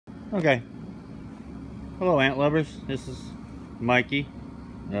Okay. Hello, ant lovers. This is Mikey,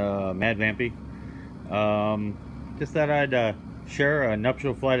 Mad Vampy. Just thought I'd share a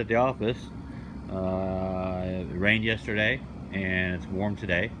nuptial flight at the office. It rained yesterday, and it's warm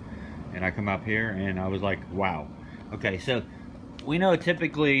today. And I come up here, and I was like, wow. Okay, so we know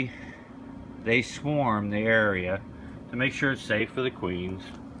typically they swarm the area to make sure it's safe for the queens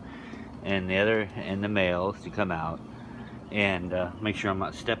and the males to come out. And make sure I'm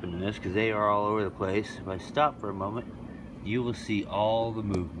not stepping in this because they are all over the place. If I stop for a moment, you will see all the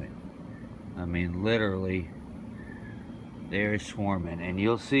movement. I mean, literally, they're swarming. And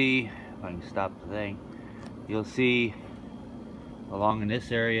you'll see, if I can stop the thing, you'll see along in this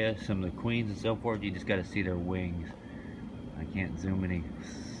area some of the queens and so forth. You just got to see their wings. I can't zoom any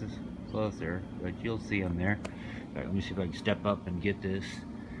closer, but you'll see them there. All right, let me see if I can step up and get this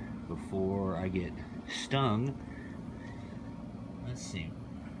before I get stung. Let's see.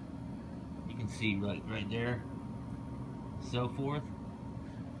 You can see right there, so forth.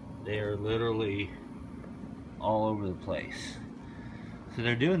 They are literally all over the place. So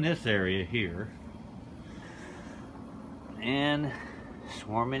they're doing this area here and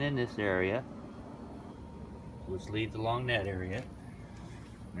swarming in this area, which leads along that area.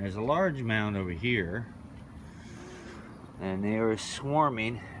 There's a large mound over here, and they are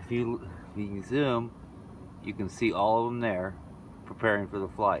swarming. If you can zoom, you can see all of them there, preparing for the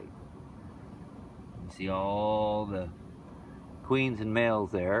flight. You see all the queens and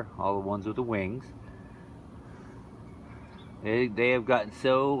males there, all the ones with the wings. They have gotten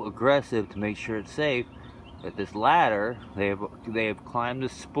so aggressive to make sure it's safe that this ladder, they have climbed the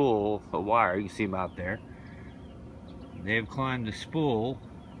spool of wire. You can see them out there. They have climbed the spool,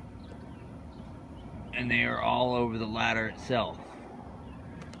 and they are all over the ladder itself.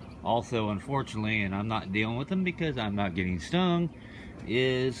 Also, unfortunately, and I'm not dealing with them because I'm not getting stung,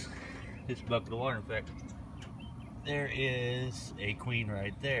 is this bucket of water. In fact, there is a queen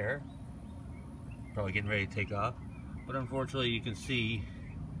right there, probably getting ready to take off. But unfortunately, you can see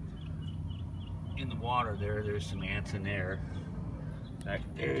in the water there's some ants in there. In fact,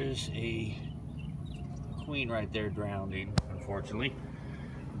 there's a queen right there drowning, unfortunately.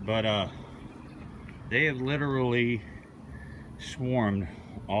 But they have literally swarmed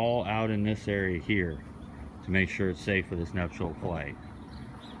all out in this area here to make sure it's safe for this nuptial flight.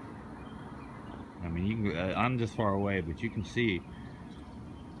 I mean, you can, I'm this far away, but you can see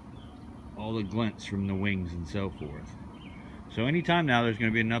all the glints from the wings and so forth. So anytime now there's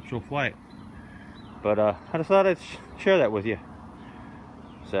going to be a nuptial flight. But I just thought I'd share that with you.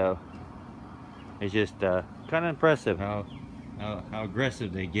 So it's just kind of impressive how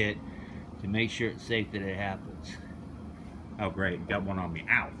aggressive they get to make sure it's safe that it happens. Oh great, got one on me.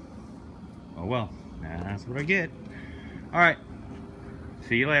 Ow. Oh well, that's what I get. Alright.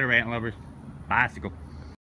 See you later, ant lovers. Bicycle.